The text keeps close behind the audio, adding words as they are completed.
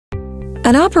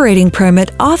An operating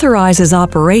permit authorizes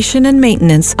operation and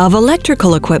maintenance of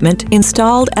electrical equipment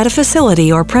installed at a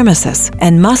facility or premises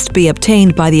and must be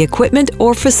obtained by the equipment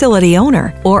or facility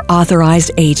owner or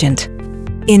authorized agent.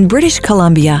 In British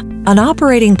Columbia, an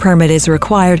operating permit is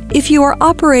required if you are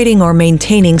operating or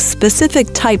maintaining specific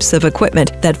types of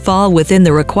equipment that fall within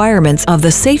the requirements of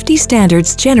the Safety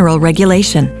Standards General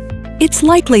Regulation. It's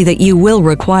likely that you will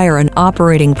require an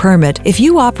operating permit if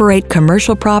you operate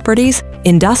commercial properties,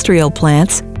 industrial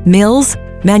plants, mills,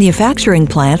 manufacturing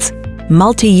plants,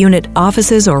 multi-unit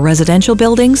offices or residential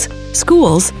buildings,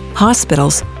 schools,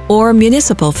 hospitals, or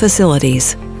municipal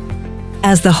facilities.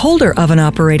 As the holder of an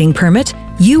operating permit,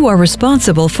 you are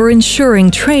responsible for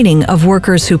ensuring training of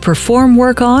workers who perform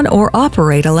work on or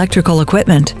operate electrical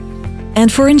equipment,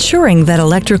 and for ensuring that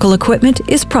electrical equipment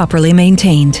is properly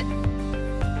maintained.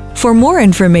 For more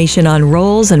information on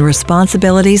roles and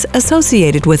responsibilities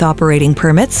associated with operating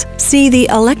permits, see the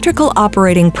Electrical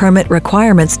Operating Permit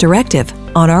Requirements Directive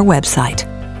on our website.